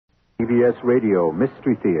CBS Radio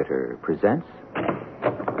Mystery Theater presents...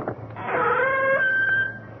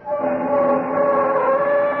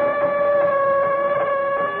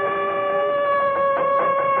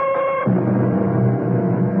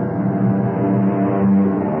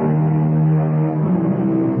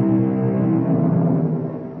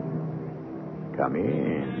 Come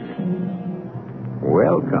in.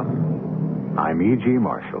 Welcome. I'm E.G.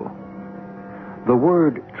 Marshall. The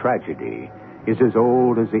word tragedy is as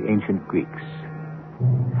old as the ancient Greeks.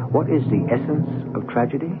 What is the essence of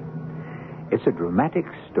tragedy? It's a dramatic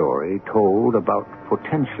story told about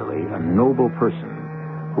potentially a noble person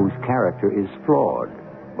whose character is flawed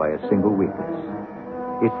by a single weakness.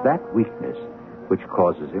 It's that weakness which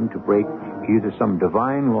causes him to break either some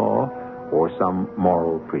divine law or some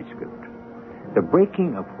moral prescript, the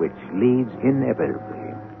breaking of which leads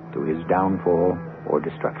inevitably to his downfall or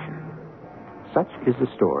destruction. Such is the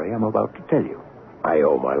story I'm about to tell you. I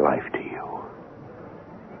owe my life to you.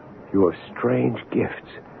 Your strange gifts.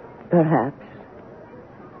 Perhaps.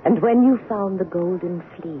 And when you found the golden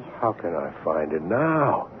fleece. How can I find it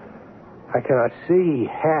now? I cannot see,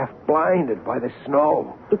 half blinded by the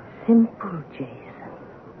snow. It's simple, Jason.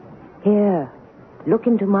 Here, look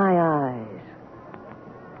into my eyes.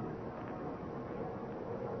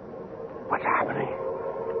 What's happening?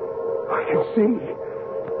 I can see.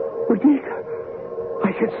 Radika,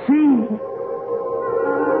 I can see.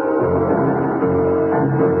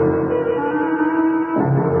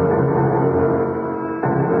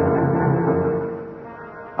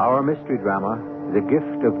 Our mystery drama, The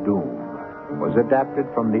Gift of Doom, was adapted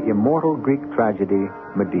from the immortal Greek tragedy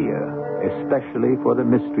Medea, especially for the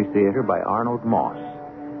Mystery Theater by Arnold Moss.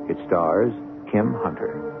 It stars Kim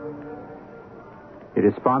Hunter. It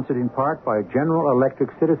is sponsored in part by General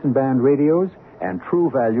Electric Citizen Band radios and True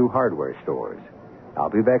Value hardware stores. I'll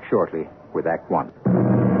be back shortly with Act One.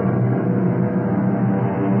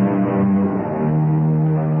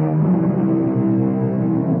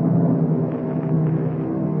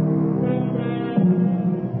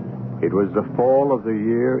 It was the fall of the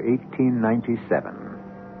year 1897,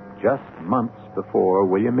 just months before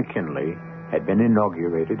William McKinley had been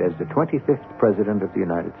inaugurated as the 25th President of the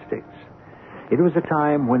United States. It was a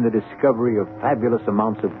time when the discovery of fabulous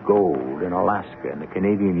amounts of gold in Alaska and the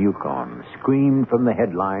Canadian Yukon screamed from the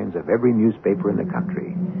headlines of every newspaper in the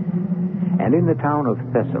country. And in the town of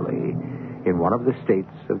Thessaly, in one of the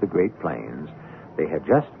states of the Great Plains, they had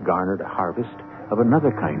just garnered a harvest of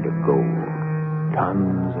another kind of gold.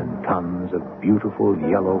 Tons and tons of beautiful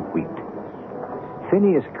yellow wheat.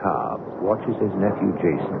 Phineas Cobb watches his nephew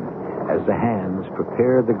Jason as the hands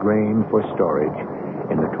prepare the grain for storage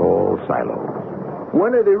in the tall silos.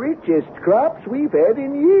 One of the richest crops we've had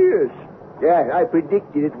in years. Yeah, I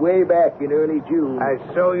predicted it way back in early June. And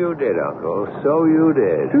so you did, Uncle. So you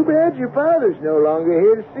did. Too bad your father's no longer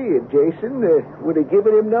here to see it, Jason. Would have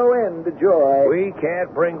given him no end of joy. We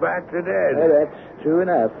can't bring back the dead. That's true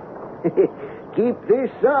enough. Keep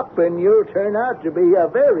this up and you'll turn out to be a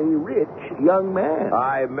very rich young man.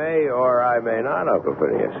 I may or I may not, Uncle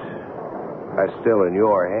Phineas. That's still in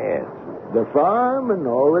your hands. The farm and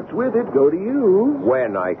all that's with it go to you.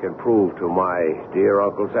 When I can prove to my dear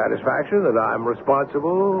uncle's satisfaction that I'm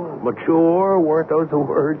responsible, mature, weren't those the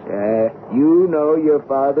words? You know your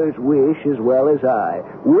father's wish as well as I.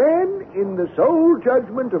 When, in the sole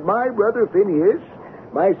judgment of my brother Phineas,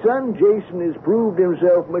 my son Jason has proved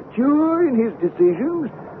himself mature in his decisions,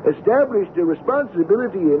 established a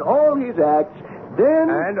responsibility in all his acts,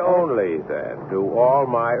 then... And only then do all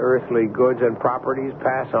my earthly goods and properties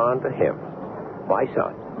pass on to him, my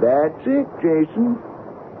son. That's it, Jason.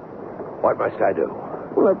 What must I do?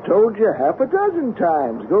 Well, I've told you half a dozen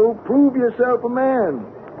times. Go prove yourself a man.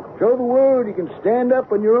 Show the world you can stand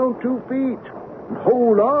up on your own 2 feet. And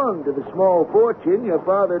hold on to the small fortune your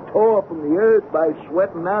father tore from the earth by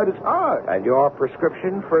sweating out his heart. And your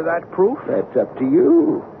prescription for that proof? That's up to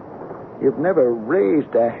you. You've never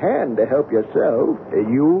raised a hand to help yourself.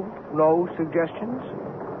 You've no suggestions?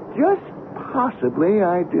 Just possibly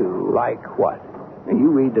I do. Like what?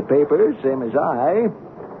 You read the papers, same as I.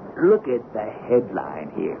 Look at the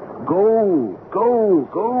headline here. Gold,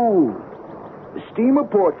 gold, gold. The steamer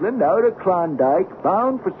Portland out of Klondike,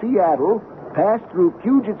 bound for Seattle, passed through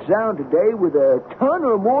Puget Sound today with a ton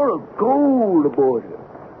or more of gold aboard her.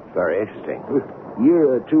 Very interesting. A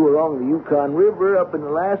year or two along the Yukon River up in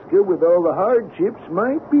Alaska with all the hardships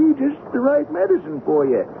might be just the right medicine for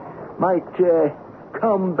you. Might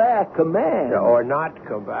come back a man. Or not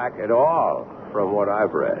come back at all, from what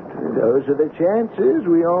I've read. Those are the chances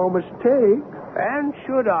we all must take. And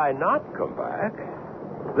should I not come back,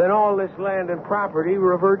 then all this land and property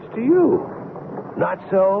reverts to you. Not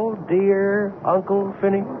so, dear Uncle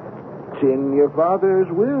Finney? It's in your father's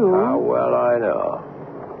will. Ah, well, I know.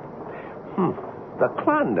 The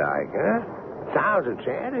Klondike, huh? Sounds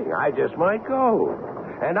enchanting. I just might go.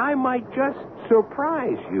 And I might just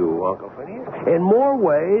surprise you, Uncle Phineas, in more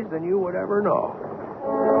ways than you would ever know.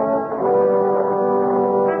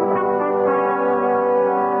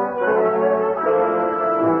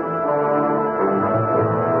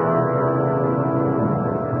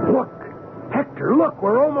 Look, Hector, look,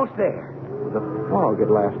 we're almost there. The fog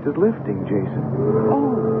at last is lifting, Jason.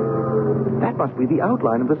 Oh, that must be the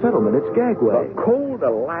outline of the settlement at Skagway. The cold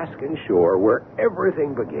Alaskan shore where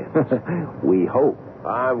everything begins. We hope.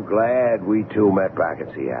 I'm glad we two met back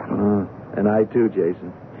in Seattle. And I too,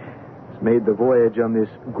 Jason. It's made the voyage on this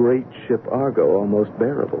great ship Argo almost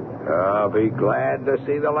bearable. I'll be glad to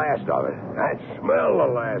see the last of it. And smell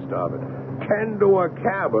the last of it. Tend to a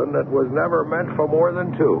cabin that was never meant for more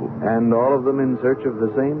than two. And all of them in search of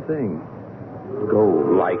the same thing.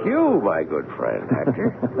 Gold. Like you, my good friend,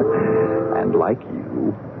 Hector. And like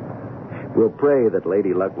you. We'll pray that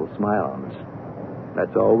Lady Luck will smile on us.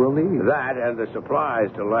 That's all we'll need. That and the supplies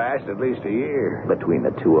to last at least a year. Between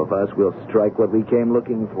the two of us, we'll strike what we came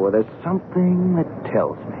looking for. There's something that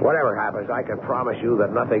tells me. Whatever happens, I can promise you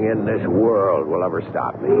that nothing in this world will ever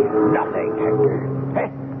stop me. Nothing, Hector. Hey,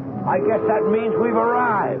 I guess that means we've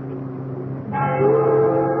arrived.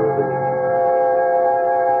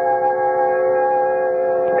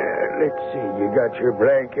 Let's see, you got your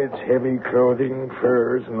blankets, heavy clothing,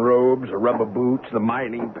 furs and robes, rubber boots, the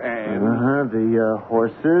mining pan. The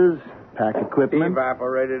horses, pack equipment.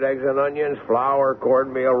 Evaporated eggs and onions, flour,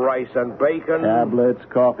 cornmeal, rice, and bacon. Tablets,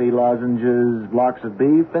 coffee, lozenges, blocks of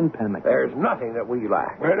beef, and pemmican. There's nothing that we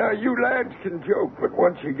lack. Well, now, you lads can joke, but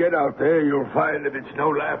once you get out there, you'll find that it's no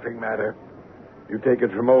laughing matter. You take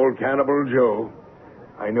it from old Cannibal Joe.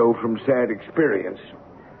 I know from sad experience.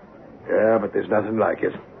 Yeah, but there's nothing like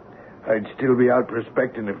it. I'd still be out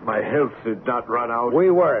prospecting if my health had not run out. We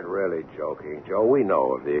weren't really joking, Joe. We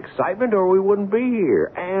know of the excitement or we wouldn't be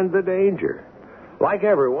here, and the danger. Like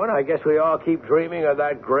everyone, I guess we all keep dreaming of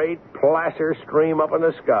that great placer stream up in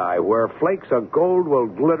the sky where flakes of gold will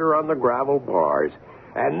glitter on the gravel bars,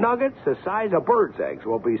 and nuggets the size of birds' eggs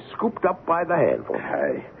will be scooped up by the handful.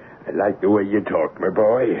 I like the way you talk, my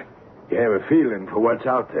boy. You have a feeling for what's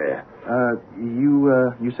out there.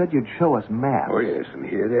 You said you'd show us maps. Oh, yes, and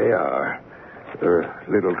here they are. They're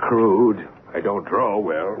a little crude. I don't draw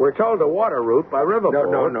well. We're told the water route by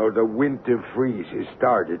riverboat. No. The winter freeze has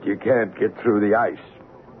started. You can't get through the ice.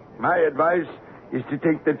 My advice is to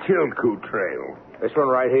take the Chilkoot Trail. This one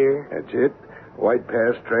right here? That's it. White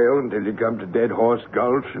Pass Trail until you come to Dead Horse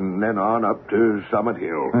Gulch and then on up to Summit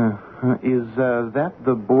Hill. Is that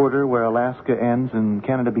the border where Alaska ends and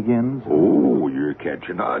Canada begins? Oh, you're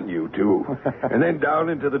catching on, you two. And then down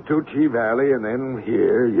into the Tucci Valley, and then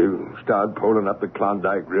here you start pulling up the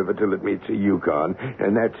Klondike River till it meets the Yukon.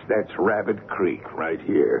 And that's Rabbit Creek right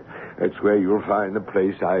here. That's where you'll find the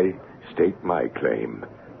place I stake my claim.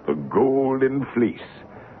 The Golden Fleece.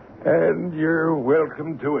 And you're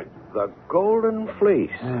welcome to it. The Golden Fleece.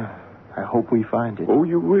 I hope we find it. Oh,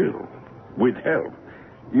 you will. With help.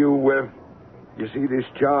 You see this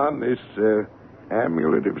charm, this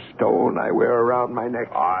amulet of stone I wear around my neck?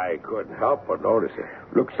 I couldn't help but notice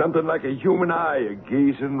it. Looks something like a human eye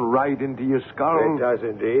gazing right into your skull. It does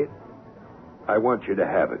indeed. I want you to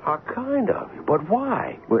have it. How kind of you, but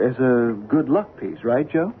why? Well, as a good luck piece, right,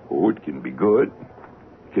 Joe? Oh, it can be good.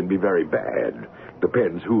 It can be very bad.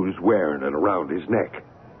 Depends who's wearing it around his neck.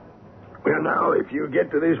 Well, now, if you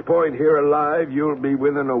get to this point here alive, you'll be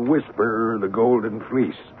within a whisper of the Golden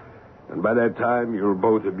Fleece. And by that time, you'll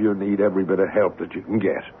both of you need every bit of help that you can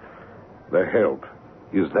get. The help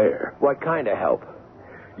is there. What kind of help?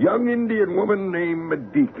 Young Indian woman named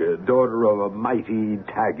Medika, daughter of a mighty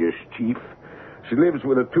Tagish chief. She lives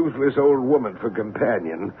with a toothless old woman for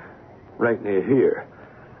companion, right near here.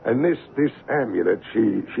 And this amulet,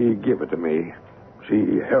 she give it to me.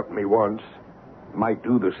 She helped me once. Might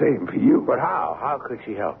do the same for you. But how? How could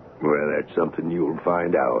she help? Well, that's something you'll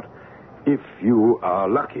find out. If you are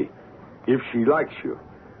lucky. If she likes you.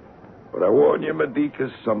 But I warn you,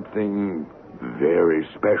 Medika's something very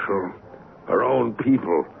special. Her own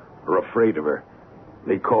people are afraid of her.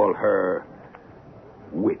 They call her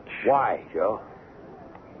Witch. Why, Joe?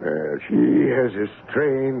 She has a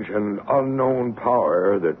strange and unknown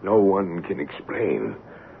power that no one can explain.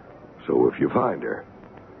 So if you find her,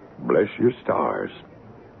 bless your stars.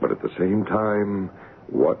 But at the same time,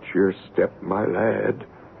 watch your step, my lad.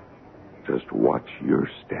 Just watch your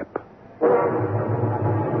step.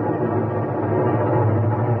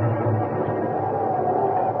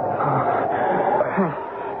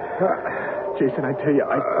 Jason, I tell you,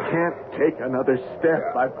 I can't take another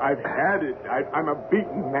step. I've had it. I'm a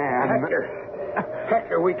beaten man.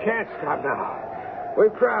 Hector, we can't stop now.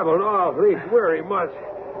 We've traveled all these weary months.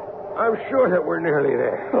 I'm sure that we're nearly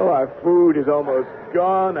there. Oh, our food is almost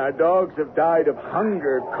gone. Our dogs have died of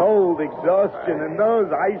hunger, cold, exhaustion, and those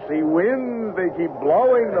icy winds, they keep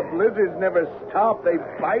blowing. The blizzards never stop. They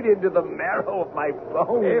bite into the marrow of my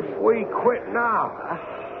bones. If we quit now,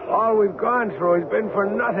 all we've gone through has been for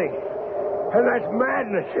nothing. And that's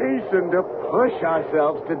madness. Jason, to push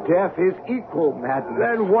ourselves to death is equal madness.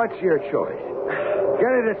 Then what's your choice?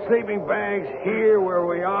 Get into sleeping bags here where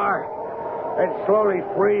we are and slowly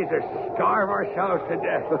freeze or starve ourselves to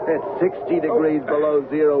death. At 60 degrees below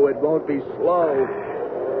zero, it won't be slow.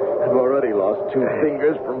 I've already lost 2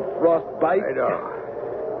 fingers from frostbite. I know.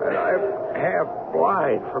 And I'm half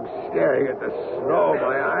blind from staring at the snow.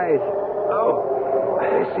 My eyes,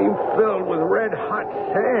 they seem filled with red-hot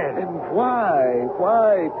sand. And why?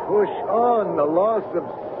 Why push on the loss of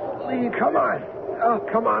sleep? Come on. Oh,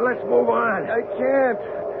 come on, let's move on. I can't.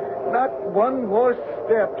 Not one more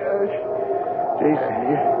step. Jason,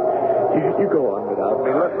 you go on without me.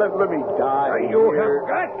 Let me die. You here. have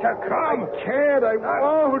got to come. I can't. I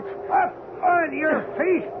won't. Up on your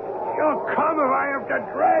feet. You'll come if I have to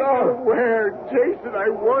drag you. Oh, where? Jason, I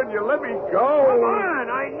warn you. Let me go. Come on.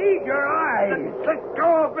 I need your eyes. Let go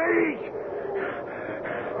of me.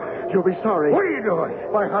 You'll be sorry. What are you doing?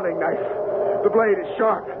 My hunting knife. The blade is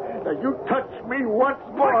sharp. Now, you touch me once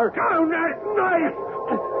more. Put down that knife.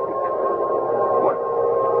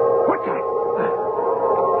 What's that?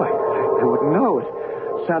 I wouldn't know. It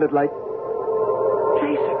sounded like...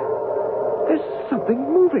 Jason, there's something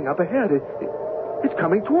moving up ahead. It's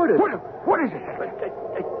coming toward us. What is it?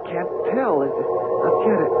 I can't tell. I'll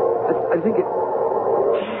get it. I think it...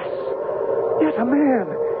 Yes, a man.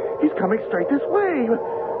 He's coming straight this way.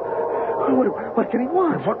 What can he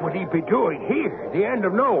want? What would he be doing here, the end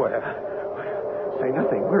of nowhere? Say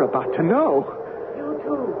nothing. We're about to know. You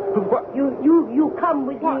too. What? You come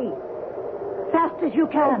with me. Fast as you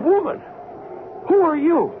can. A woman? Who are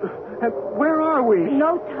you? And where are we?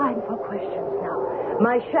 No time for questions now.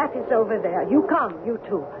 My shack is over there. You come, you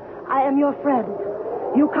two. I am your friend.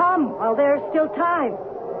 You come while there is still time.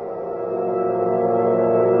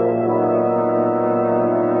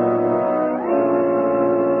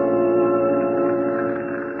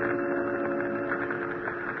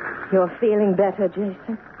 You're feeling better,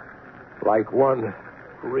 Jason? Like one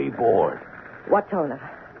reborn. Watona,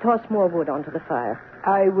 toss more wood onto the fire.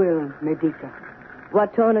 I will, Medica.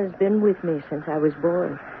 Watona's been with me since I was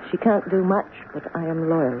born. She can't do much, but I am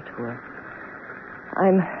loyal to her.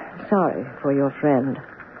 I'm sorry for your friend.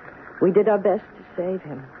 We did our best to save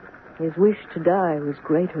him. His wish to die was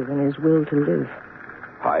greater than his will to live.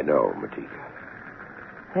 I know, Medica.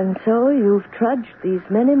 And so you've trudged these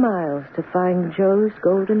many miles to find Joe's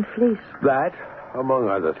golden fleece. That, among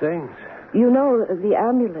other things. You know, the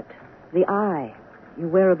amulet, the eye you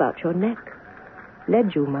wear about your neck,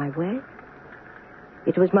 led you my way.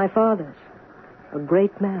 It was my father's, a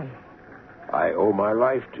great man. I owe my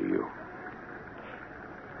life to you.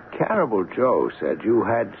 Cannibal Joe said you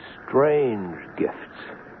had strange gifts.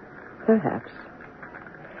 Perhaps.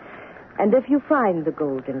 And if you find the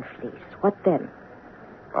golden fleece, what then?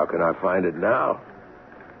 How can I find it now?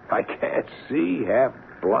 I can't see, half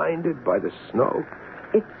blinded by the snow.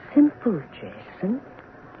 It's simple, Jason.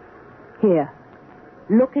 Here,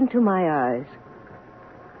 look into my eyes.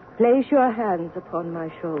 Place your hands upon my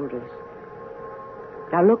shoulders.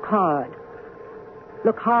 Now look hard.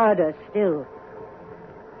 Look harder still.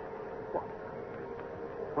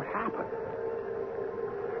 What happened?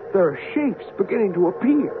 There are shapes beginning to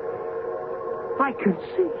appear. I can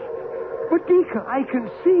see. Medica, I can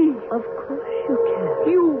see. Of course you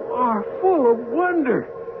can. You are full of wonder.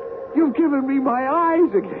 You've given me my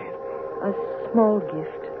eyes again. A small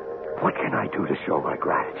gift. What can I do to show my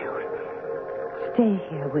gratitude? Stay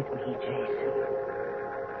here with me, Jason.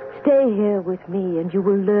 Stay here with me, and you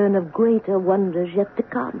will learn of greater wonders yet to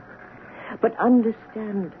come. But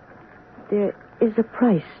understand, there is a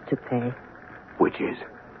price to pay. Which is?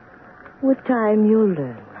 With time, you'll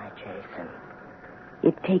learn, my Jason.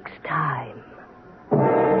 It takes time.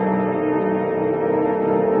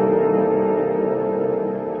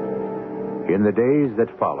 In the days that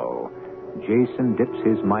follow, Jason dips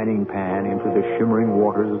his mining pan into the shimmering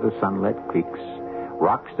waters of the sunlit creeks,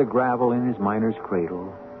 rocks the gravel in his miner's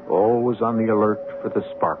cradle, always on the alert for the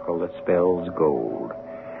sparkle that spells gold.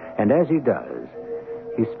 And as he does,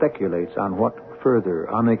 he speculates on what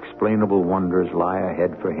further unexplainable wonders lie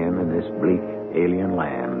ahead for him in this bleak alien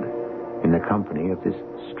land, in the company of this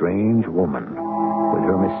strange woman. with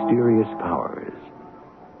her mysterious powers.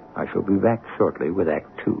 I shall be back shortly with Act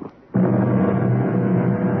Two.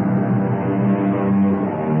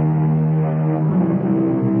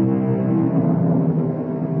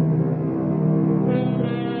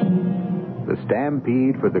 The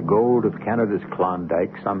stampede for the gold of Canada's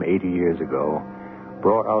Klondike some 80 years ago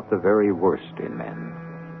brought out the very worst in men.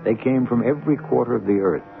 They came from every quarter of the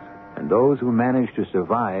earth, and those who managed to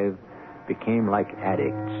survive became like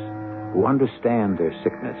addicts who understand their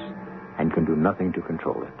sickness and can do nothing to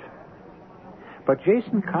control it. But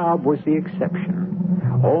Jason Cobb was the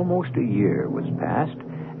exception. Almost a year was passed,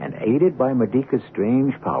 and aided by Medica's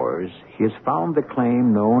strange powers, he has found the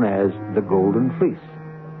claim known as the Golden Fleece,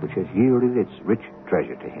 which has yielded its rich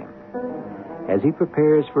treasure to him. As he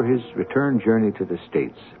prepares for his return journey to the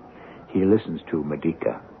States, he listens to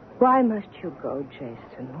Medica. Why must you go,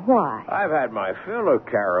 Jason? Why? I've had my fill of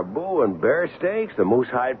caribou and bear steaks. The moose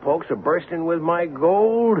hide pokes are bursting with my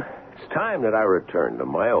gold. It's time that I return to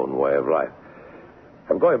my own way of life.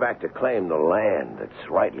 I'm going back to claim the land that's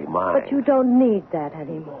rightly mine. But you don't need that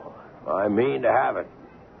anymore. I mean to have it.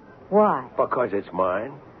 Why? Because it's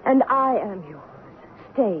mine. And I am yours.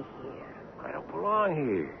 Stay here. I don't belong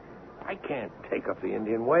here. I can't take up the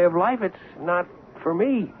Indian way of life. It's not for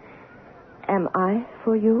me. Am I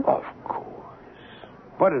for you? Of course.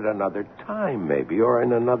 But at another time, maybe, or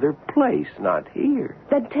in another place, not here.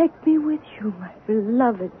 Then take me with you, my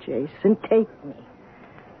beloved Jason. Take me.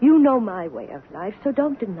 You know my way of life, so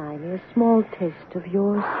don't deny me a small taste of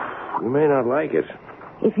yours. You may not like it.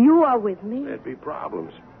 If you are with me... There'd be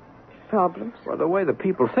problems. Problems? Well, the way the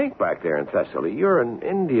people think back there in Thessaly. You're an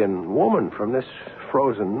Indian woman from this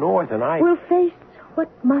frozen north, and I... We'll face what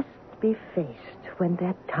must be faced when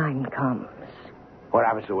that time comes. What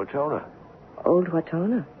happens to Watona? Old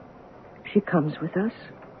Watona. She comes with us.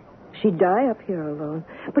 She'd die up here alone,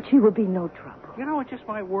 but she will be no trouble. You know, it just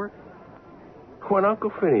might work. When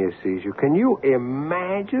Uncle Phineas sees you, can you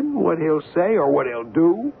imagine what he'll say or what he'll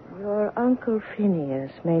do? Your Uncle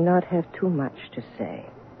Phineas may not have too much to say,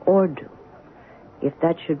 or do, if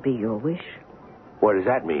that should be your wish. What does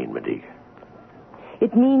that mean, Medica?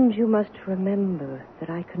 It means you must remember that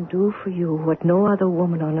I can do for you what no other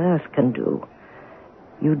woman on earth can do.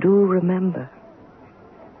 You do remember.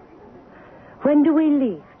 When do we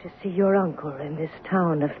leave to see your uncle in this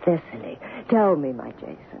town of Thessaly? Tell me, my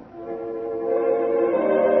Jason.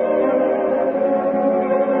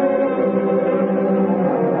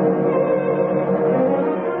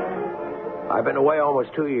 I've been away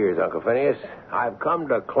almost 2 years, Uncle Phineas. I've come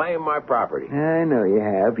to claim my property. I know you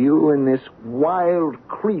have. You and this wild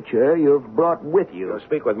creature you've brought with you. You'll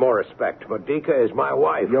speak with more respect. Medica is my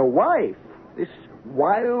wife. Your wife? This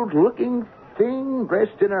wild-looking thing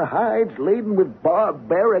dressed in her hides laden with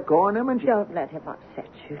barbaric ornaments? Don't let him upset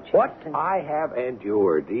you, Jason. What I have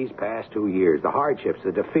endured these past 2 years, the hardships,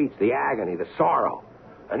 the defeats, the agony, the sorrow,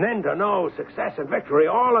 and then to know success and victory,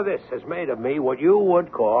 all of this has made of me what you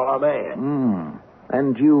would call a man.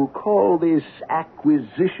 And you call this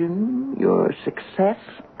acquisition your success?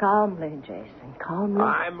 Calmly, Jason, calmly.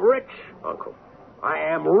 I'm rich, Uncle. I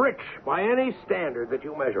am rich by any standard that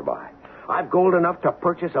you measure by. I've gold enough to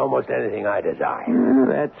purchase almost anything I desire.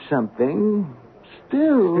 That's something.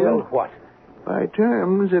 Still... Still what? By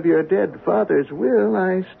terms of your dead father's will,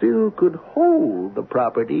 I still could hold the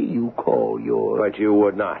property you call yours. But you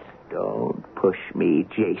would not. Don't push me,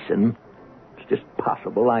 Jason. It's just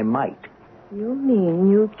possible I might. You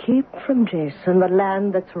mean you keep from Jason the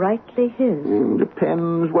land that's rightly his?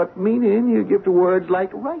 Depends what meaning you give to words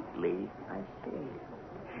like rightly. I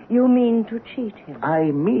see. You mean to cheat him?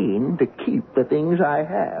 I mean to keep the things I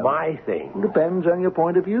have. My thing. Depends on your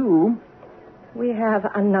point of view. We have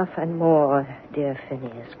enough and more, dear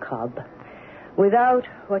Phineas Cobb, without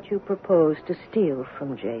what you propose to steal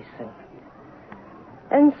from Jason.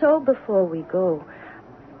 And so, before we go,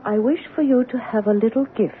 I wish for you to have a little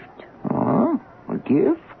gift. A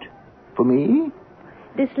gift? For me?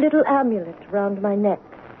 This little amulet round my neck,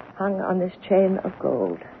 hung on this chain of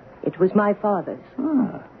gold. It was my father's.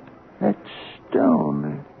 That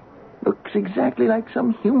stone looks exactly like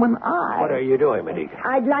some human eye. What are you doing, Medica?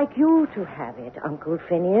 I'd like you to have it, Uncle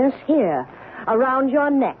Phineas, here, around your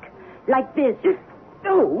neck, like this.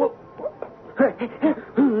 Oh,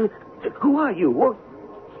 who are you?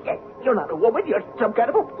 You're not a woman. You're some kind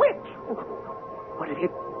of a witch. What have you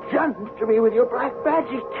done to me with your black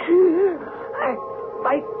magic?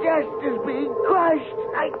 My chest is being crushed.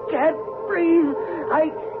 I can't breathe. I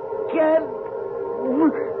can't...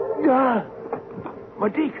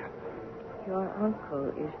 Medica. Your uncle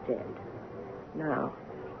is dead. Now,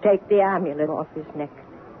 take the amulet off his neck.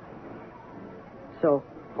 So.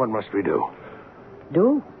 What must we do?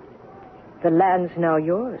 Do. The land's now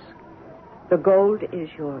yours. The gold is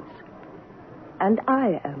yours. And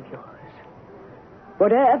I am yours.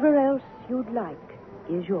 Whatever else you'd like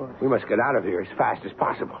is yours. We must get out of here as fast as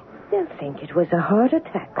possible. They'll think it was a heart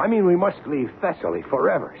attack. I mean, we must leave Thessaly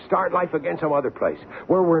forever. Start life again some other place,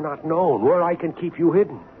 where we're not known, where I can keep you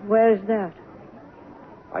hidden. Where's that?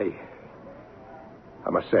 I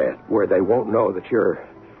must say it, where they won't know that you're...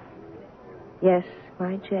 Yes,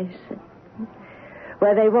 my Jason.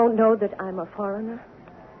 Where they won't know that I'm a foreigner,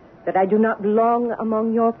 that I do not belong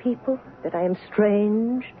among your people, that I am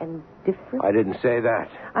strange and different. I didn't say that.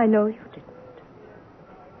 I know you didn't.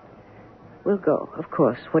 We'll go, of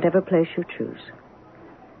course, whatever place you choose.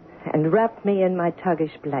 And wrap me in my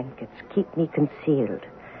tuggish blankets. Keep me concealed,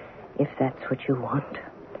 if that's what you want.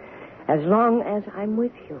 As long as I'm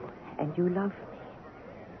with you and you love me.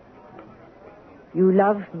 You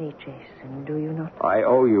love me, Jason, do you not? I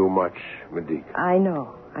owe you much, Medica. I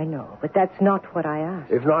know. But that's not what I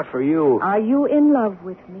asked. If not for you... Are you in love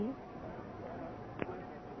with me?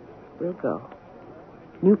 We'll go.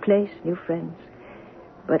 New place, new friends.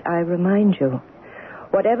 But I remind you,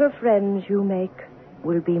 whatever friends you make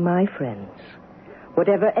will be my friends.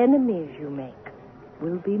 Whatever enemies you make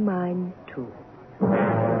will be mine, too.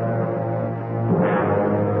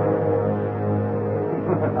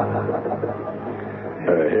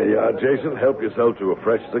 Here you are, Jason. Help yourself to a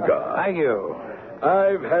fresh cigar. Thank you.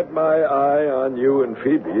 I've had my eye on you and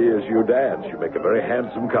Phoebe as you dance. You make a very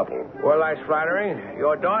handsome couple. Well, that's flattering.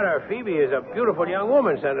 Your daughter, Phoebe, is a beautiful young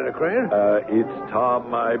woman, Senator Crane. It's Tom,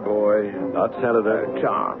 my boy, not Senator.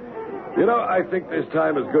 Tom. You know, I think this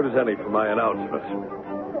time as good as any for my announcement.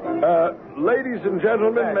 Ladies and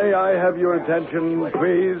gentlemen, may I have your attention,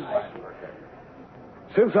 please?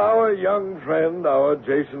 Since our young friend, our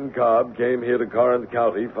Jason Cobb, came here to Corinth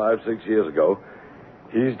County 5-6 years ago,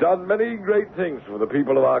 he's done many great things for the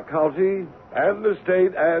people of our county and the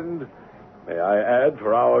state and, may I add,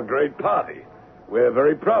 for our great party. We're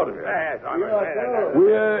very proud of him.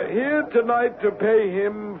 We're here tonight to pay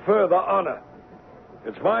him further honor.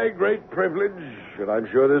 It's my great privilege, and I'm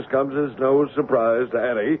sure this comes as no surprise to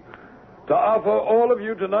any, to offer all of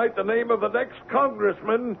you tonight the name of the next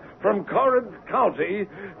congressman from Corinth County,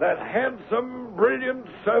 that handsome, brilliant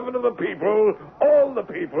servant of the people, all the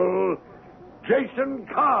people, Jason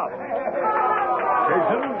Cobb.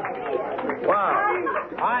 Jason? Wow.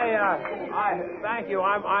 I thank you.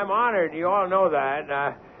 I'm honored. You all know that.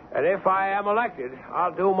 And if I am elected,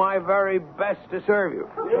 I'll do my very best to serve you.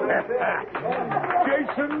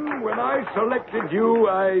 Jason, when I selected you,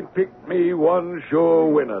 I picked me one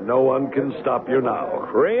sure winner. No one can stop you now.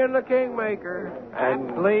 Crane the Kingmaker,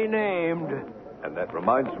 aptly named. And that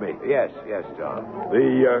reminds me. Yes, John.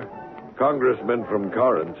 The congressman from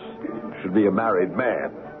Corinth should be a married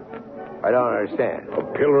man. I don't understand. A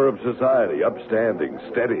pillar of society, upstanding,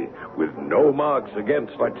 steady, with no marks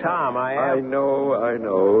against him. But, Tom, I know.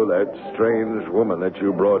 That strange woman that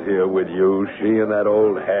you brought here with you, she and that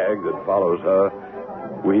old hag that follows her,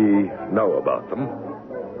 we know about them.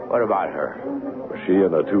 What about her? She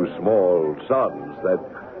and her two small sons,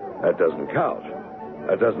 that doesn't count.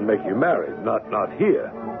 That doesn't make you married. Not here,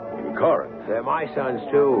 in Corinth. They're my sons,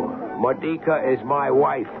 too. Medica is my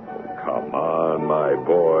wife. Come on, my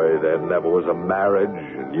boy. There never was a marriage,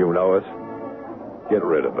 and you know it. Get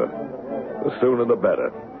rid of her. The sooner the better.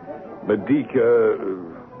 Medica,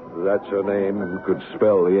 that's her name, could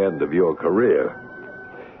spell the end of your career.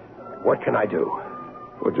 What can I do?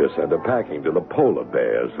 Well, just send her packing to the polar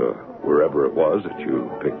bears, or wherever it was that you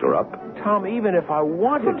picked her up. Tom, even if I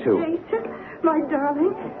wanted to... Jason, my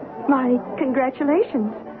darling, my congratulations.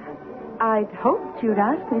 I'd hoped you'd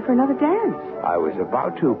ask me for another dance. I was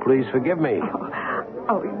about to. Please forgive me.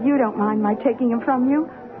 Oh, you don't mind my taking him from you?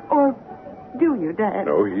 Or do you, Dad?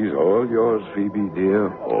 No, he's all yours, Phoebe,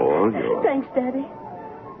 dear. All yours. Thanks, Daddy.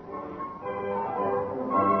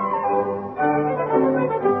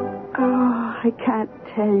 Oh, I can't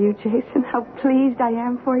tell you, Jason, how pleased I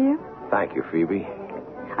am for you. Thank you, Phoebe.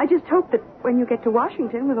 I just hope that when you get to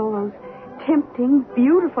Washington with all those tempting,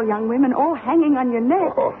 beautiful young women all hanging on your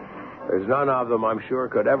neck... Oh, there's none of them, I'm sure,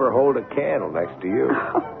 could ever hold a candle next to you.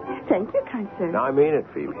 Oh, thank you, kind sir. No, I mean it,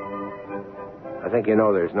 Phoebe. I think you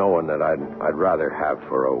know there's no one that I'd rather have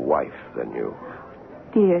for a wife than you.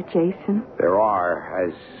 Dear Jason. There are,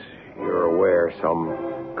 as you're aware, some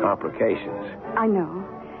complications. I know.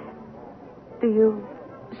 Do you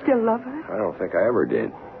still love her? I don't think I ever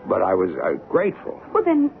did, but I was grateful. Well,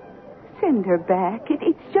 then, send her back.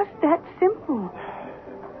 It's just that simple.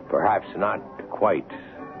 Perhaps not quite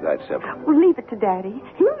that simple. Well, leave it to Daddy.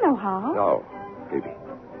 He'll know how. No, Phoebe.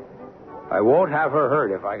 I won't have her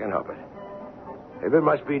hurt if I can help it. If it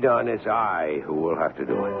must be done, it's I who will have to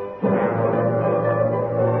do it.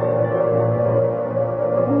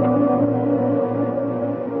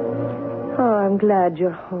 Oh, I'm glad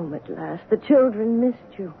you're home at last. The children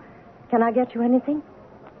missed you. Can I get you anything?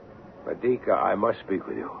 Madika, I must speak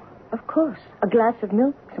with you. Of course. A glass of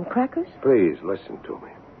milk, some crackers? Please, listen to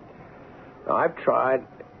me. Now, I've tried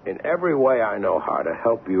in every way I know how to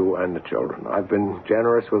help you and the children. I've been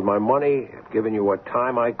generous with my money. I've given you what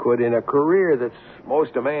time I could in a career that's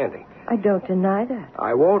most demanding. I don't deny that.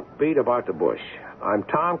 I won't beat about the bush. I'm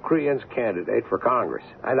Tom Crean's candidate for Congress,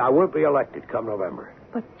 and I won't be elected come November.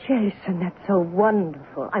 But, Jason, that's so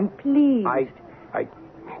wonderful. I'm pleased. I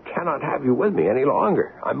cannot have you with me any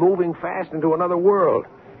longer. I'm moving fast into another world.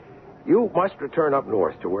 You must return up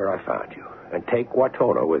north to where I found you and take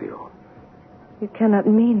Watona with you. You cannot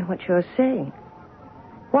mean what you're saying.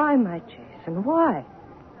 Why, my Jason, why?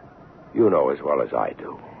 You know as well as I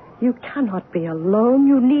do. You cannot be alone.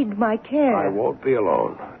 You need my care. I won't be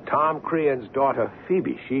alone. Tom Crean's daughter,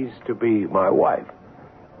 Phoebe, she's to be my wife.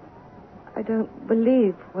 I don't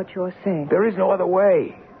believe what you're saying. There is no other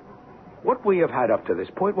way. What we have had up to this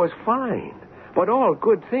point was fine. But all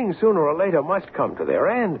good things sooner or later must come to their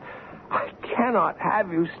end. I cannot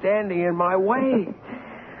have you standing in my way.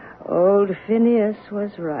 Old Phineas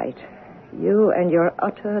was right. You and your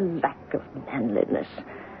utter lack of manliness.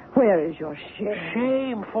 Where is your shame?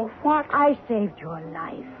 Shame for what? I saved your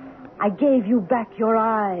life. I gave you back your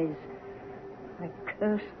eyes. I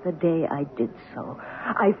cursed the day I did so.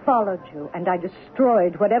 I followed you, and I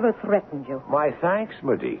destroyed whatever threatened you. My thanks,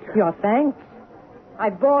 Madika. Your thanks?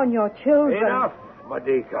 I've borne your children. Enough,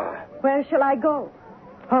 Madika. Where shall I go?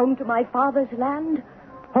 Home to my father's land?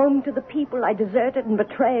 Home to the people I deserted and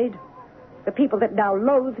betrayed? The people that now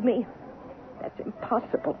loathe me? That's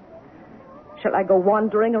impossible. Shall I go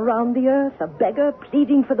wandering around the earth, a beggar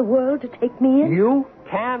pleading for the world to take me in? You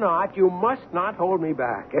cannot. You must not hold me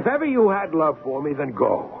back. If ever you had love for me, then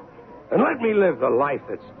go. And let me live the life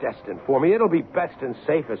that's destined for me. It'll be best and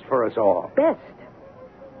safest for us all. Best?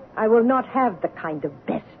 I will not have the kind of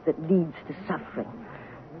best that leads to suffering.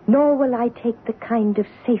 Nor will I take the kind of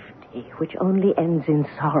safety which only ends in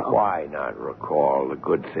sorrow. Why not recall the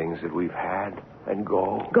good things that we've had and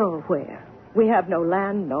go? Go where? We have no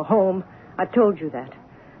land, no home. I've told you that.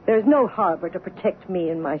 There's no harbor to protect me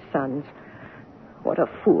and my sons. What a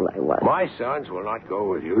fool I was. My sons will not go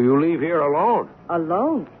with you. You leave here alone.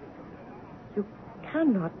 Alone? You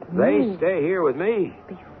cannot They move. stay here with me.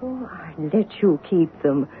 Before I let you keep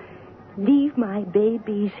them, leave my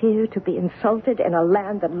babies here to be insulted in a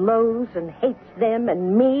land that loathes and hates them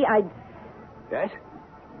and me, Yes?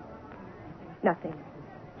 Nothing,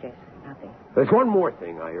 Jason, nothing. There's one more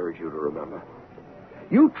thing I urge you to remember.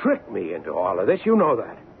 You tricked me into all of this. You know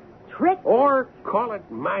that. Trick? Or call it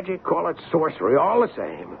magic, call it sorcery, all the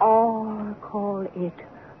same. Or call it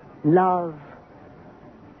love.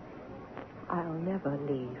 I'll never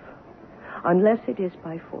leave. Unless it is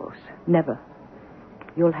by force. Never.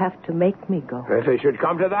 You'll have to make me go. If it should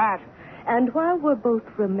come to that. And while we're both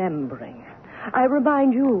remembering, I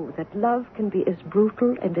remind you that love can be as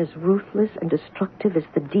brutal and as ruthless and destructive as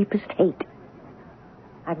the deepest hate.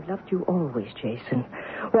 I've loved you always, Jason.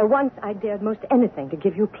 Where once I dared most anything to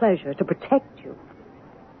give you pleasure, to protect you.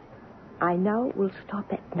 I now will stop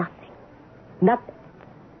at nothing. Nothing.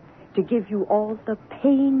 To give you all the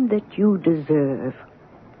pain that you deserve.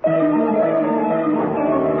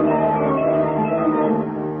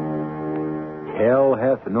 Hell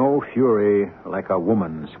hath no fury like a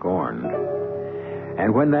woman scorned.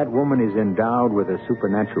 And when that woman is endowed with a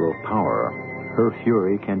supernatural power, her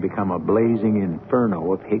fury can become a blazing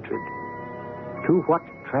inferno of hatred. To what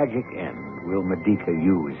tragic end will Madika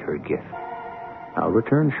use her gift? I'll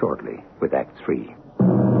return shortly with Act 3.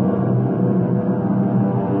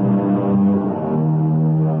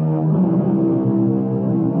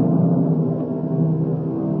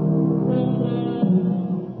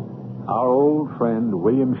 Our old friend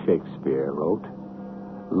William Shakespeare wrote,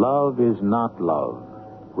 "Love is not love,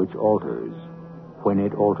 which alters when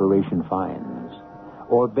it alteration finds,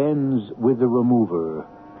 or bends with the remover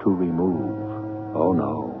to remove. Oh,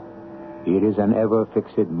 no. It is an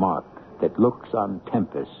ever-fixed mark that looks on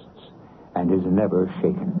tempests and is never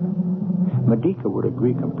shaken." Madika would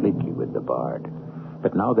agree completely with the bard.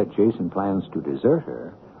 But now that Jason plans to desert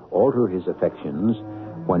her, alter his affections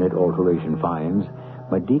when it alteration finds,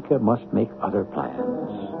 Madika must make other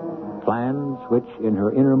plans. Plans which, in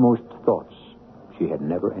her innermost thoughts, she had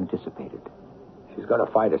never anticipated. She's going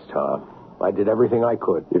to fight us, Tom. I did everything I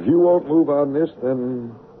could. If you won't move on this,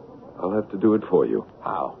 then I'll have to do it for you.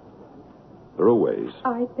 How? There are ways.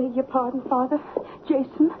 I beg your pardon, Father.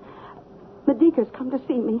 Jason, Medica's come to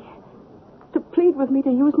see me, to plead with me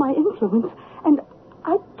to use my influence, and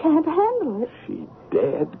I can't handle it. She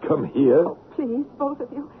dared come here? Oh, please, both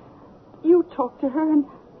of you. You talk to her and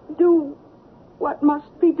do what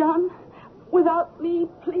must be done. Without me,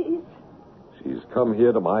 please. She's come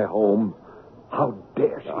here to my home. How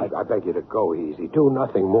dare she? I beg you to go easy. Do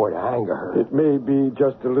nothing more to anger her. It may be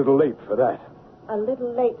just a little late for that. A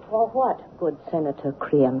little late for what, good Senator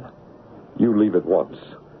Crean? You leave at once.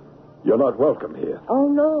 You're not welcome here. Oh,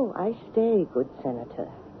 no, I stay, good Senator,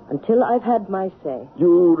 until I've had my say.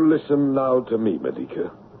 You listen now to me,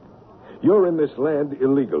 Medica. You're in this land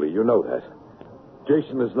illegally, you know that.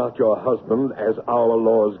 Jason is not your husband, as our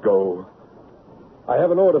laws go. I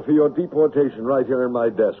have an order for your deportation right here in my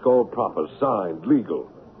desk, all proper, signed, legal.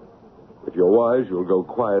 If you're wise, you'll go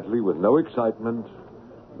quietly with no excitement,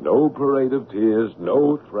 no parade of tears,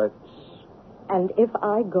 no threats. And if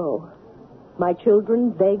I go, my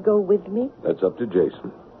children, they go with me? That's up to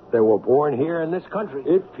Jason. They were born here in this country.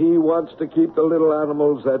 If he wants to keep the little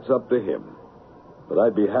animals, that's up to him. But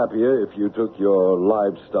I'd be happier if you took your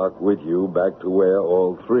livestock with you back to where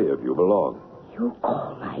all three of you belong. You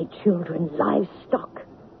call my children livestock,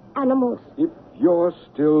 animals? If you're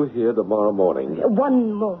still here tomorrow morning...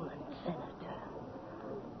 One moment, Senator.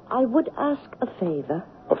 I would ask a favor.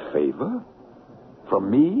 A favor? From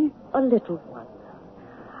me? A little one.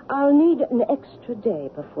 I'll need an extra day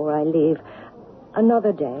before I leave.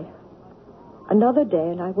 Another day. Another day,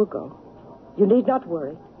 and I will go. You need not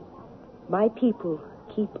worry. My people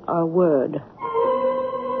keep our word.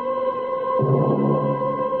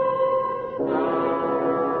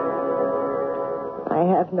 I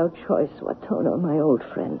have no choice, Watona, my old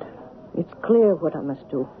friend. It's clear what I must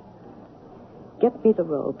do. Get me the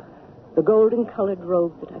robe, the golden-colored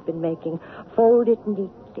robe that I've been making. Fold it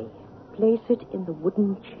neatly. Place it in the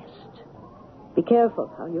wooden chest. Be careful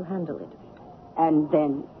how you handle it. And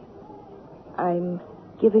then? I'm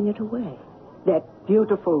giving it away. That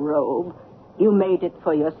beautiful robe, you made it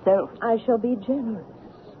for yourself. I shall be generous.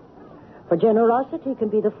 For generosity can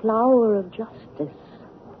be the flower of justice.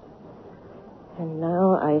 And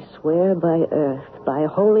now I swear by earth, by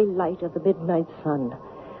holy light of the midnight sun,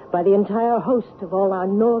 by the entire host of all our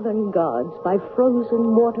northern gods, by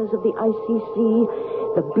frozen waters of the icy sea,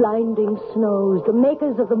 the blinding snows, the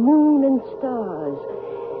makers of the moon and stars,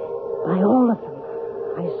 by all of them,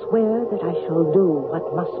 I swear that I shall do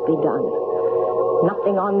what must be done.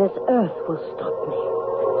 Nothing on this earth will stop me.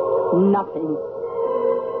 Nothing.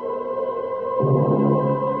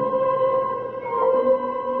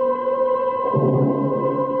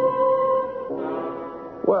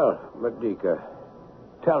 Well, Medica,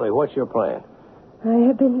 tell me, what's your plan? I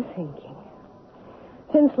have been thinking.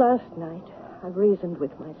 Since last night, I've reasoned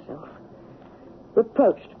with myself,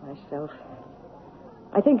 reproached myself.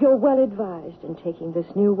 I think you're well advised in taking this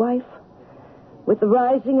new wife. With the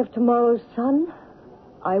rising of tomorrow's sun,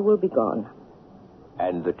 I will be gone.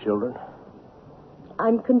 And the children?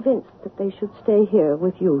 I'm convinced that they should stay here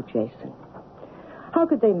with you, Jason. How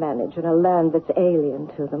could they manage in a land that's alien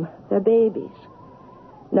to them? They're babies.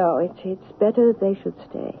 No, it's better they should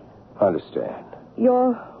stay. Understand.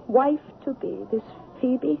 Your wife-to-be, this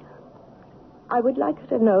Phoebe, I would like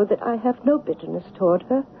her to know that I have no bitterness toward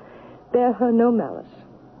her, bear her no malice.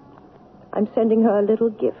 I'm sending her a little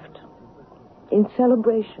gift in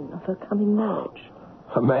celebration of her coming marriage.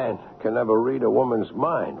 A man can never read a woman's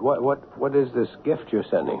mind. What is this gift you're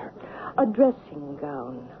sending her? A dressing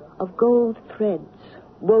gown of gold threads,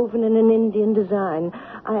 woven in an Indian design.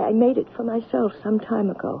 I made it for myself some time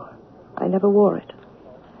ago. I never wore it.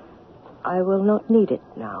 I will not need it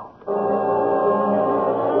now.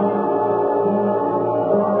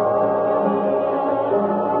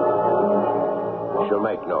 She'll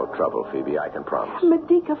make no trouble, Phoebe, I can promise.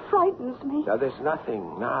 Medica frightens me. Now, there's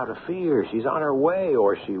nothing now to fear. She's on her way,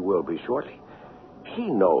 or she will be shortly. She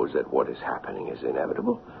knows that what is happening is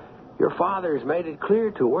inevitable. Your father's made it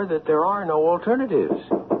clear to her that there are no alternatives.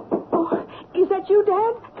 Oh, is that you,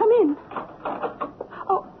 Dad? Come in.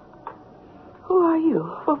 Oh, who are you?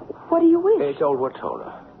 What do you wish? It's old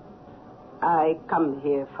Watona. I come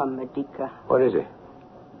here from Medica. What is it?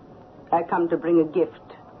 I come to bring a gift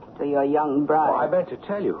to your young bride. Oh, I meant to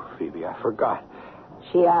tell you, Phoebe. I forgot.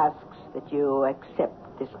 She asks that you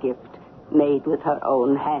accept this gift made with her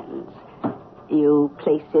own hands. You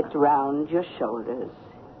place it round your shoulders.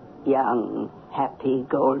 Young, happy,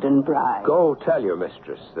 golden bride. Go tell your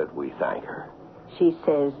mistress that we thank her. She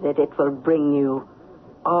says that it will bring you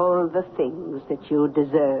all the things that you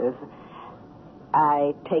deserve.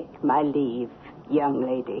 I take my leave, young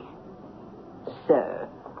lady. Sir.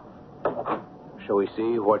 Shall we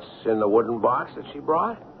see what's in the wooden box that she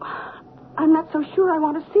brought? I'm not so sure I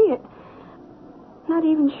want to see it. Not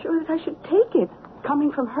even sure that I should take it,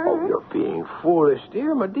 coming from her. Oh, you're being foolish,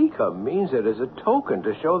 dear. Medica means it as a token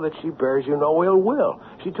to show that she bears you no ill will.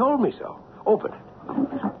 She told me so. Open it.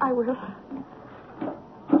 I will.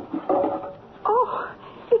 Oh,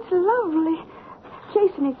 it's lovely.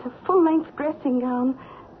 Jason, it's a full-length dressing gown,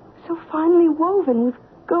 so finely woven with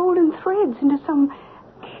golden threads into some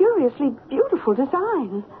curiously beautiful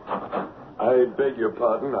design. I beg your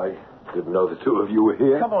pardon. I didn't know the two of you were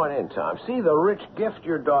here. Come on in, Tom. See the rich gift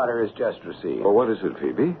your daughter has just received. Well, what is it,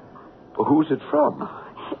 Phoebe? Who's it from?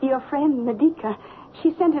 Oh, your friend, Medica.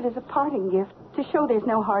 She sent it as a parting gift to show there's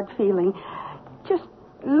no hard feeling. Just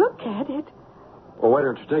look at it. Well, why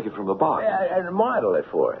don't you take it from the box? And model it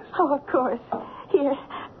for us. Oh, of course. Here,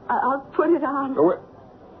 I'll put it on. Oh,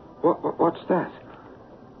 what's that?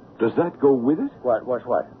 Does that go with it? What's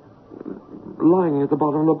what? Lying at the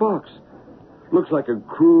bottom of the box. Looks like a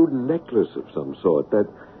crude necklace of some sort. That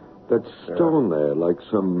stone there, like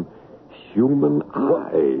some human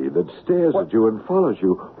eye that stares at you and follows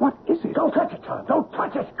you. What is it? Don't touch it, Tom. Don't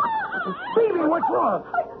touch it. Phoebe, what's wrong?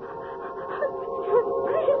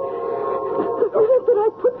 The minute that I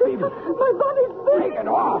put this, my body's burning. Take it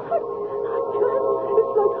off. I can't.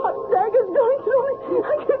 It's like hot daggers going through me.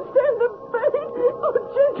 I can't stand the pain. Oh,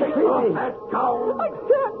 Take off that gown. I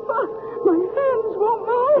can't. My hands won't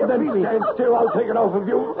move. Then stand still. I'll take it off of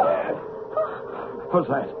you. What's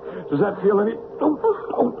that? Does that feel any...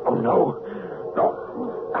 Oh, no. No.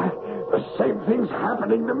 The same thing's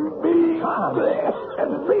happening to me.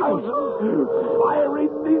 And thousands fiery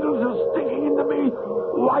needles are sticking into me.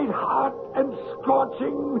 White hot and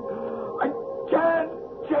scorching. I can't.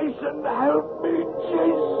 Jason, help me.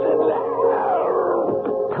 Jason, help.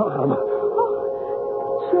 Tom.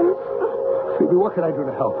 Jason. Phoebe, what can I do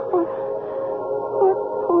to help? What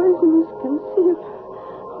poison is concealed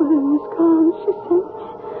within this gown she sent me?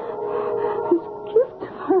 This gift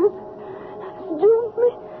of hers has doomed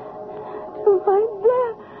me to my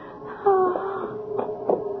death.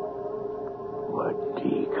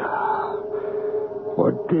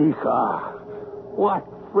 Medica. What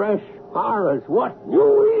fresh horrors, what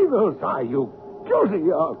new evils are you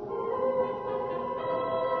guilty of?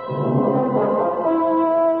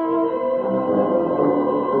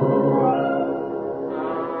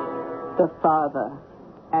 The father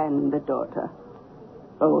and the daughter,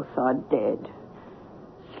 both are dead,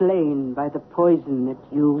 slain by the poison that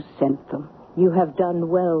you sent them. You have done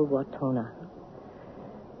well, Watona.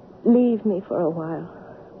 Leave me for a while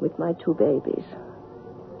with my two babies.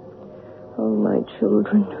 Oh, my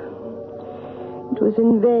children. It was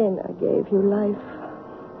in vain I gave you life.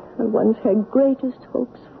 I once had greatest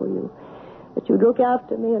hopes for you, that you'd look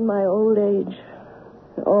after me in my old age.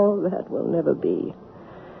 All that will never be.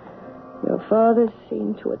 Your father's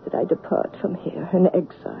seen to it that I depart from here in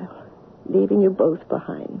exile, leaving you both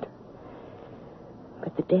behind.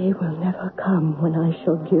 But the day will never come when I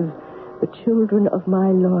shall give the children of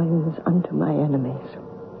my loins unto my enemies.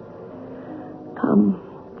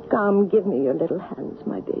 Come, give me your little hands,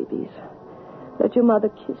 my babies. Let your mother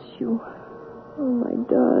kiss you. Oh, my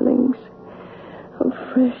darlings. How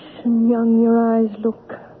fresh and young your eyes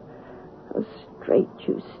look. How straight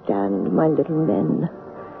you stand, my little men.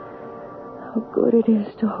 How good it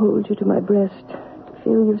is to hold you to my breast, to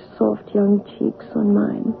feel your soft young cheeks on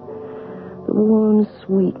mine, the warm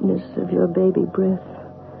sweetness of your baby breath.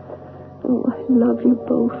 Oh, I love you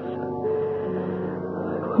both.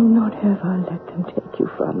 I will not ever let them take you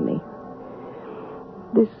from me.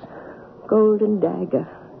 This golden dagger,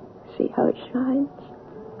 see how it shines,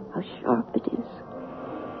 how sharp it is.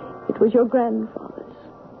 It was your grandfather's,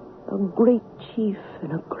 a great chief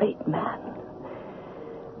and a great man.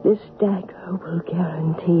 This dagger will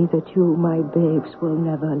guarantee that you, my babes, will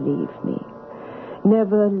never leave me.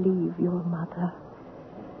 Never leave your mother.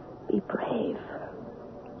 Be brave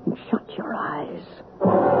and shut your eyes.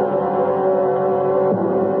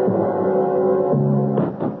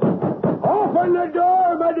 Open the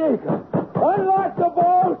door, Medica. Unlock the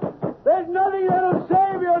bolt. There's nothing that'll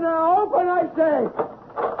save you now. Open, I say.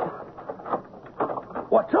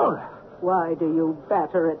 What's on? Why do you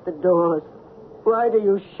batter at the doors? Why do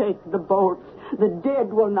you shake the bolts? The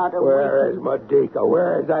dead will not awaken. Where is Medica?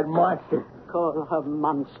 Where is that monster? Call her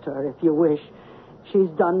monster if you wish. She's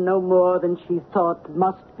done no more than she thought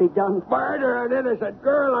must be done. Murder an innocent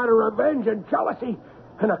girl out of revenge and jealousy.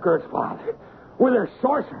 And a girl's father. With her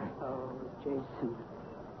sorcery. Oh, Jason,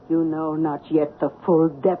 you know not yet the full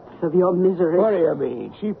depth of your misery. What do you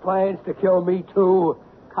mean? She plans to kill me, too?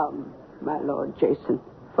 Come, my Lord Jason.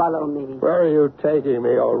 Follow me. Where are you taking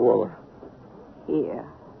me, old woman? Here,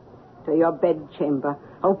 to your bedchamber,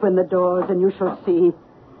 Open the doors and you shall see.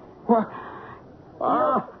 What?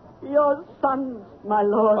 Your sons, my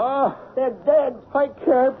lord. They're dead. I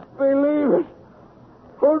can't believe it.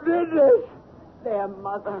 Who did this? Their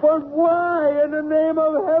mother. But why, in the name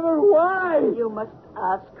of heaven, why? You must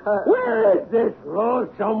ask her. Where is this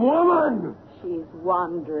lonesome woman? She's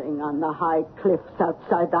wandering on the high cliffs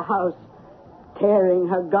outside the house, tearing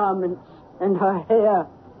her garments and her hair.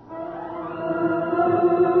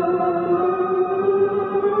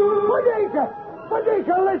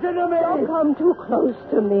 Felicia, listen to me. Don't come too close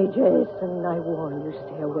to me, Jason. I warn you,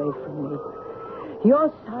 stay away from me.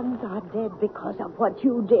 Your sons are dead because of what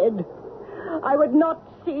you did. I would not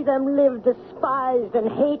see them live despised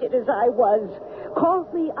and hated as I was. Call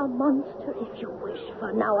me a monster if you wish,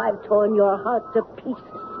 for now I've torn your heart to pieces,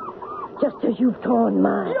 just as you've torn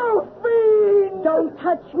mine. You fiend! Don't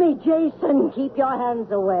touch me, Jason. Keep your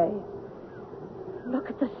hands away. Look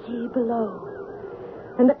at the sea below,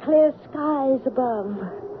 and the clear skies above,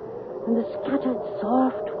 and the scattered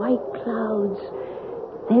soft white clouds.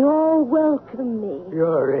 They all welcome me.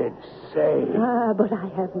 You're insane. But I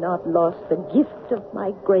have not lost the gift of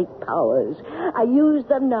my great powers. I use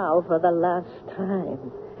them now for the last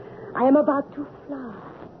time. I am about to fly.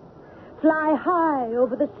 Fly high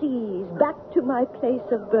over the seas, back to my place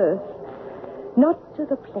of birth. Not to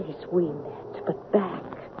the place we met, but back.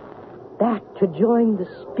 Back to join the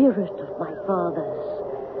spirit of my fathers,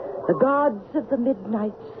 the gods of the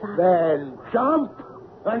midnight sun. Then jump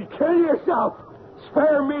and kill yourself.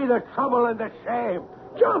 Spare me the trouble and the shame.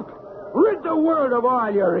 Jump! Rid the world of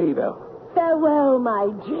all your evil. Farewell,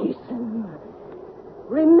 my Jason.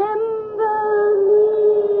 Remember me.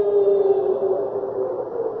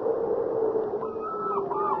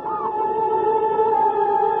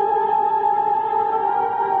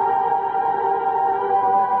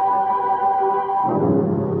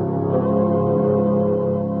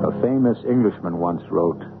 A famous Englishman once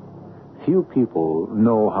wrote, "Few people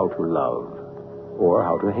know how to love or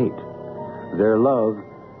how to hate. Their love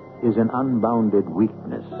is an unbounded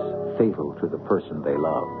weakness fatal to the person they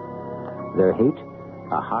love. Their hate,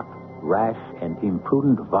 a hot, rash, and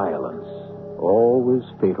imprudent violence, always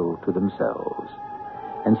fatal to themselves."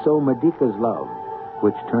 And so Medica's love,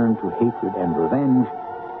 which turned to hatred and revenge,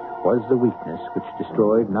 was the weakness which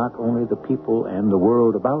destroyed not only the people and the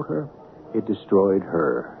world about her, it destroyed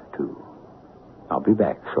her, too. I'll be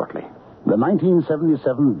back shortly. The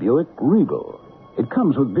 1977 Buick Regal. It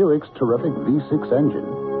comes with Buick's terrific V6 engine.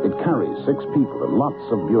 It carries 6 people and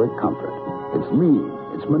lots of Buick comfort. It's lean.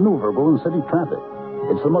 It's maneuverable in city traffic.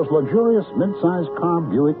 It's the most luxurious mid-sized car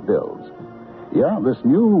Buick builds. Yeah, this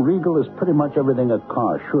new Regal is pretty much everything a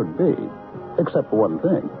car should be, except for one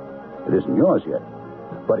thing. It isn't yours yet,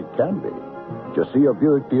 but it can be. Just see your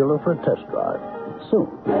Buick dealer for a test drive soon.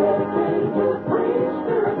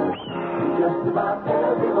 Just about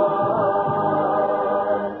everyone.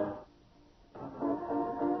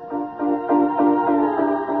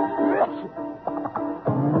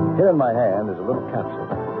 Here in my hand is a little capsule.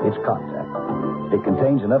 It's Contact. It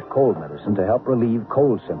contains enough cold medicine to help relieve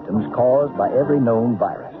cold symptoms caused by every known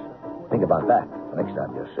virus. Think about that the next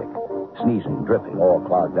time you're sick. Sneezing, dripping, all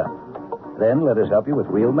clogged up. Then let us help you with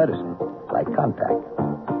real medicine, like Contact.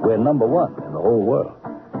 We're number 1 in the whole world.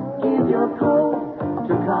 Give your cold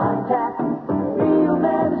to Contact. Real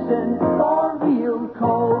medicine for real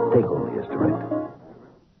cold. Take only as directed.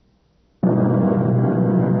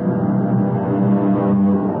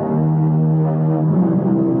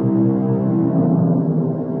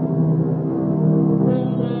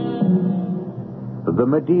 The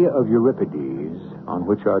Medea of Euripides, on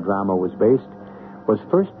which our drama was based, was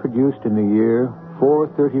first produced in the year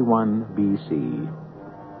 431 B.C.,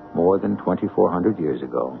 more than 2,400 years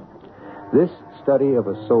ago. This study of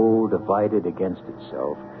a soul divided against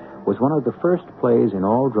itself was one of the first plays in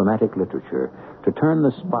all dramatic literature to turn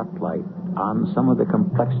the spotlight on some of the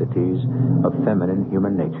complexities of feminine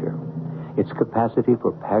human nature. Its capacity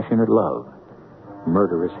for passionate love,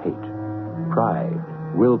 murderous hate, pride,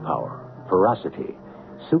 willpower, ferocity,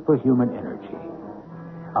 superhuman energy.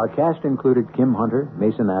 Our cast included Kim Hunter,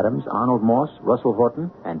 Mason Adams, Arnold Moss, Russell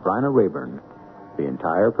Horton, and Bryna Rayburn. The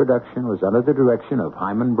entire production was under the direction of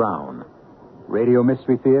Hyman Brown. Radio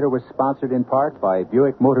Mystery Theater was sponsored in part by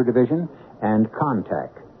Buick Motor Division and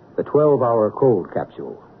Contact, the 12-hour cold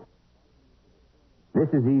capsule. This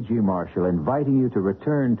is E.G. Marshall inviting you to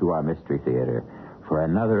return to our Mystery Theater for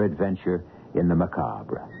another adventure in the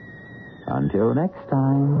macabre. Until next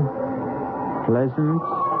time, pleasant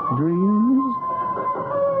dreams.